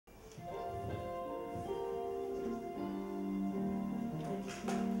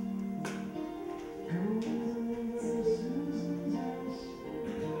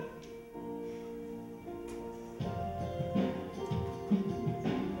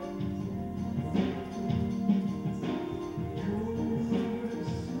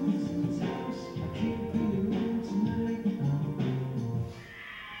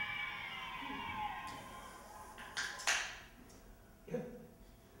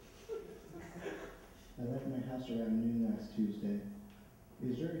house around noon last Tuesday. It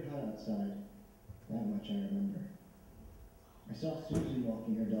was very hot outside. That much I remember. I saw Susan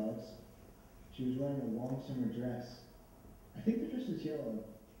walking her dogs. She was wearing a long summer dress. I think the dress was yellow,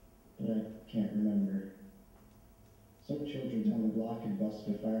 but I can't remember. Some children down the block had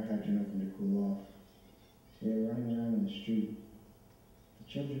busted a fire hydrant open to cool off. They were running around in the street.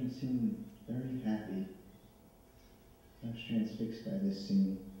 The children seemed very happy. I was transfixed by this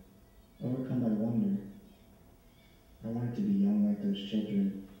scene, overcome by wonder. I wanted to be young like those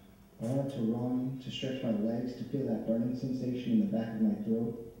children. I wanted to run, to stretch my legs, to feel that burning sensation in the back of my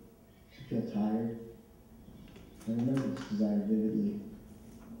throat, to feel tired. I remember this desire vividly.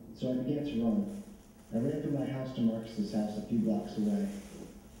 So I began to run. I ran from my house to Marcus's house a few blocks away.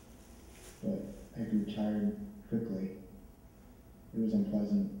 But I grew tired quickly. It was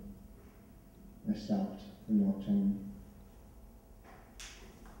unpleasant. I stopped and walked home.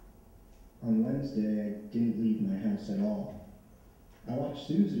 On Wednesday, I didn't leave my house at all. I watched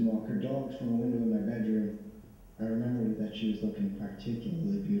Susan walk her dogs from a window in my bedroom. I remembered that she was looking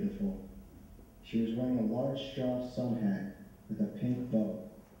particularly beautiful. She was wearing a large straw sun hat with a pink bow.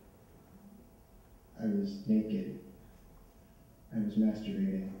 I was naked. I was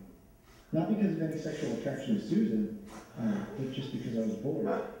masturbating. Not because of any sexual attraction to Susan, but just because I was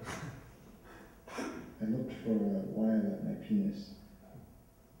bored. I looked for a while at my penis.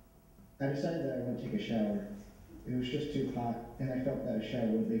 I decided that I would take a shower. It was just too hot, and I felt that a shower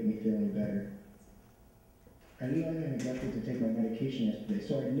wouldn't make me feel any better. I knew I had neglected to take my medication yesterday,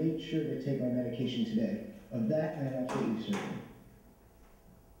 so I made sure to take my medication today. Of that, I am absolutely certain.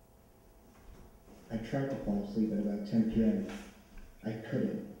 I tried to fall asleep at about 10 p.m. I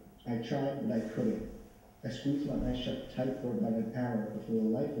couldn't. I tried, but I couldn't. I squeezed my eyes shut tight for about an hour, but for the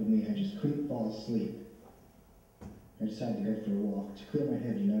life of me, I just couldn't fall asleep. I decided to go for a walk, to clear my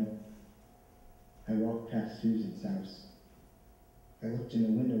head, you know. I walked past Susan's house. I looked in the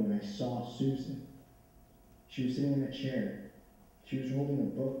window and I saw Susan. She was sitting in a chair. She was holding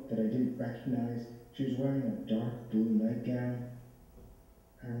a book that I didn't recognize. She was wearing a dark blue nightgown.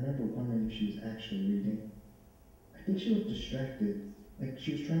 I remember wondering if she was actually reading. I think she looked distracted, like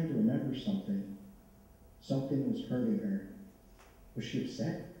she was trying to remember something. Something was hurting her. Was she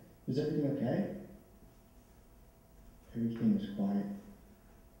upset? Was everything okay? Everything was quiet.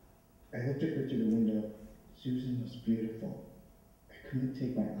 I looked at her through the window. Susan was beautiful. I couldn't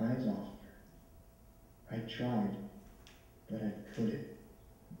take my eyes off her. I tried, but I couldn't.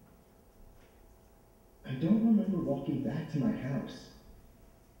 I don't remember walking back to my house.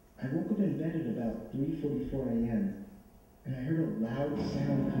 I woke up in bed at about 3:44 a.m., and I heard a loud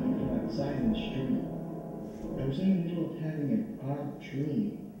sound coming from outside in the street. I was in the middle of having an odd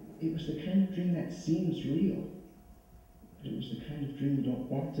dream. It was the kind of dream that seems real. But it was the kind of dream you don't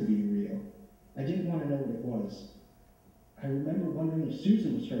want to be real. I didn't want to know what it was. I remember wondering if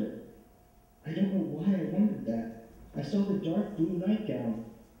Susan was hurt. I don't know why I wondered that. I saw the dark blue nightgown.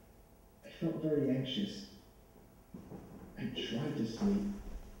 I felt very anxious. I tried to sleep.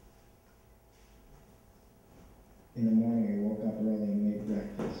 In the morning, I woke up early and made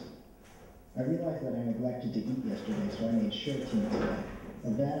breakfast. I realized that I neglected to eat yesterday, so I made sure to eat today.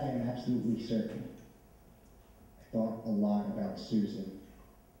 Of that, I am absolutely certain. I thought a lot about Susan.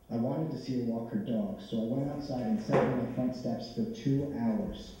 I wanted to see her walk her dog, so I went outside and sat on the front steps for 2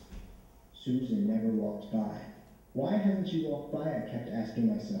 hours. Susan never walked by. Why hasn't she walked by? I kept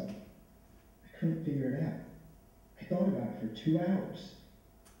asking myself. I couldn't figure it out. I thought about it for 2 hours.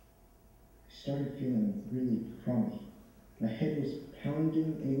 I started feeling really crummy. My head was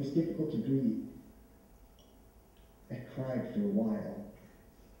pounding and it was difficult to breathe. I cried for a while.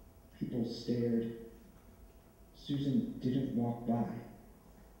 People stared. Susan didn't walk by.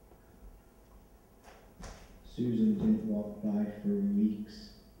 Susan didn't walk by for weeks.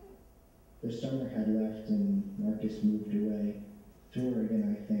 The summer had left and Marcus moved away to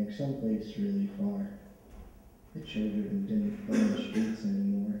Oregon, I think, someplace really far. The children didn't play in the streets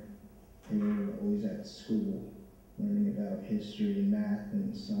anymore. They were always at school, learning about history and math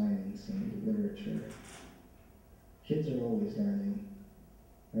and science and literature. Kids are always learning.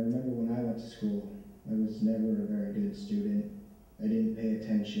 I remember when I went to school, I was never a very good student. I didn't pay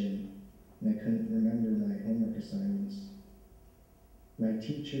attention, and I couldn't remember my homework assignments. My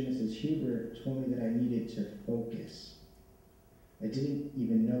teacher, Mrs. Hubert, told me that I needed to focus. I didn't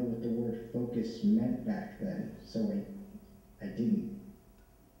even know what the word focus meant back then, so I didn't.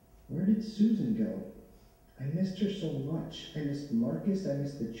 Where did Susan go? I missed her so much. I missed Marcus, I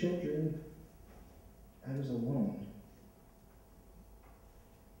missed the children. I was alone.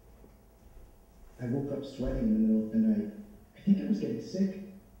 I woke up sweating in the middle of the night. I think I was getting sick.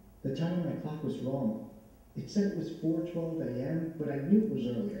 The time on my clock was wrong. It said it was 4:12 a.m., but I knew it was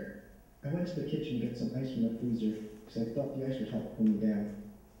earlier. I went to the kitchen to get some ice from the freezer because I thought the ice would help cool me down.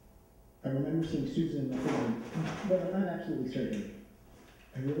 I remember seeing Susan in the room, but I'm not absolutely certain.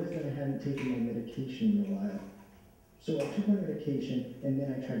 I realized that I hadn't taken my medication in a while. So I took my medication and then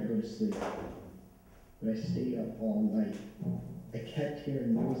I tried to go to sleep. But I stayed up all night. I kept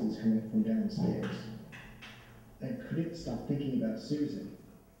hearing noises coming from downstairs. I couldn't stop thinking about Susan.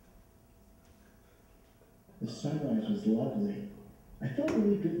 The sunrise was lovely. I felt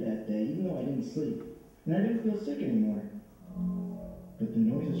really good that day, even though I didn't sleep. And I didn't feel sick anymore. But the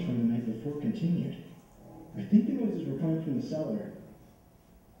noises from the night before continued. I think the noises were coming from the cellar.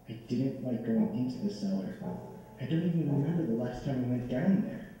 I didn't like going into the cellar. I don't even remember the last time I went down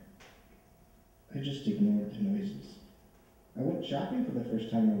there. I just ignored the noises. I went shopping for the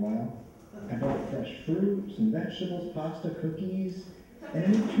first time in a while. I bought fresh fruit, some vegetables, pasta, cookies, and a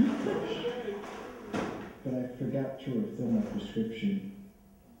new toothbrush. But I forgot to refill my prescription.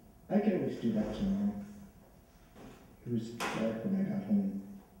 I could always do that tomorrow. It was dark when I got home.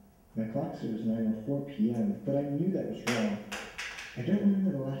 My clock said it was 9:04 p.m., but I knew that was wrong. I don't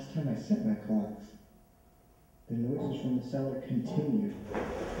remember the last time I set my clocks. The noises from the cellar continued,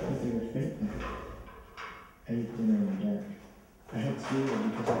 but they were faint now. I ate dinner in the dark. I had cereal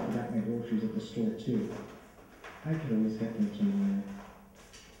because I forgot my groceries at the store too. I could always get them tomorrow.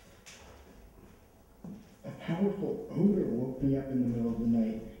 A powerful odor woke me up in the middle of the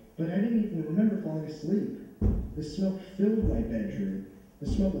night, but I didn't even remember falling asleep. The smell filled my bedroom. The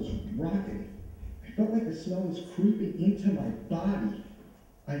smell was rotten. I felt like the smell was creeping into my body.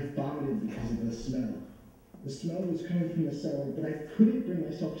 I vomited because of the smell. The smell was coming from the cellar, but I couldn't bring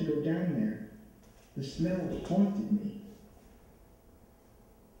myself to go down there. The smell haunted me.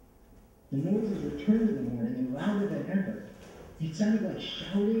 The noises returned in the morning and louder than ever. It sounded like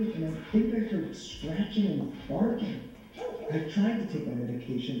shouting, and I think I heard scratching and barking. I tried to take my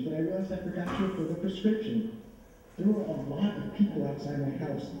medication, but I realized I forgot to refill the prescription. There were a lot of people outside my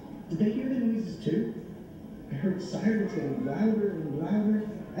house. Did they hear the noises too? I heard sirens getting louder and louder.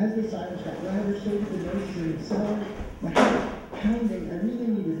 As the sirens got louder, so did the noises in the cellar. My heart was pounding. I really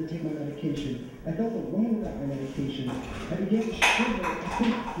needed to take my medication. I felt alone without my medication. I began to shiver. I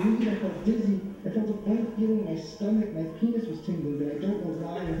couldn't breathe. I felt dizzy. I felt a funny feeling in my stomach. My penis was tingling, but I don't know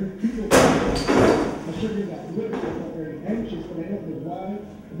why. I heard people talking. My shiver got worse. I felt very anxious, but I don't know why.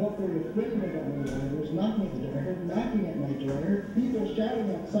 I felt very afraid. I don't know why. There was knocking at the door. I heard knocking at my door. I heard people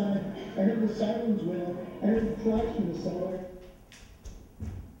shouting outside. I heard the sirens wail. I heard cries from the cellar.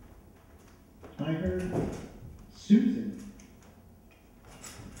 I heard